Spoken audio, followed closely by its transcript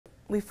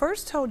We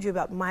first told you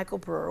about Michael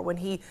Brewer when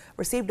he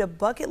received a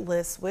bucket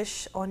list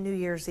wish on New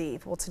Year's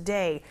Eve. Well,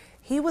 today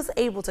he was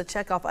able to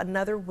check off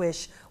another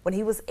wish when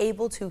he was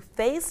able to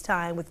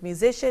FaceTime with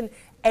musician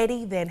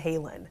Eddie Van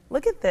Halen.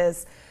 Look at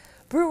this.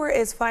 Brewer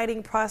is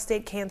fighting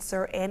prostate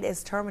cancer and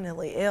is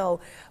terminally ill,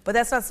 but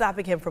that's not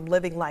stopping him from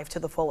living life to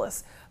the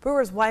fullest.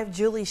 Brewer's wife,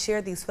 Julie,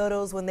 shared these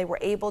photos when they were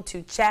able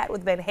to chat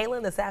with Van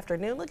Halen this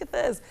afternoon. Look at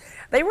this.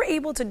 They were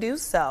able to do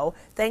so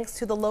thanks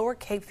to the Lower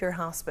Cape Fear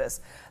Hospice.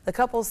 The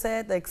couple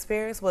said the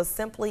experience was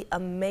simply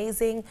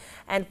amazing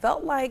and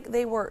felt like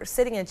they were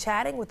sitting and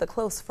chatting with a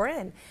close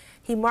friend.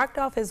 He marked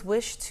off his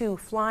wish to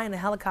fly in a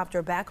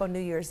helicopter back on New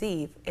Year's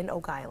Eve in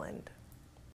Oak Island.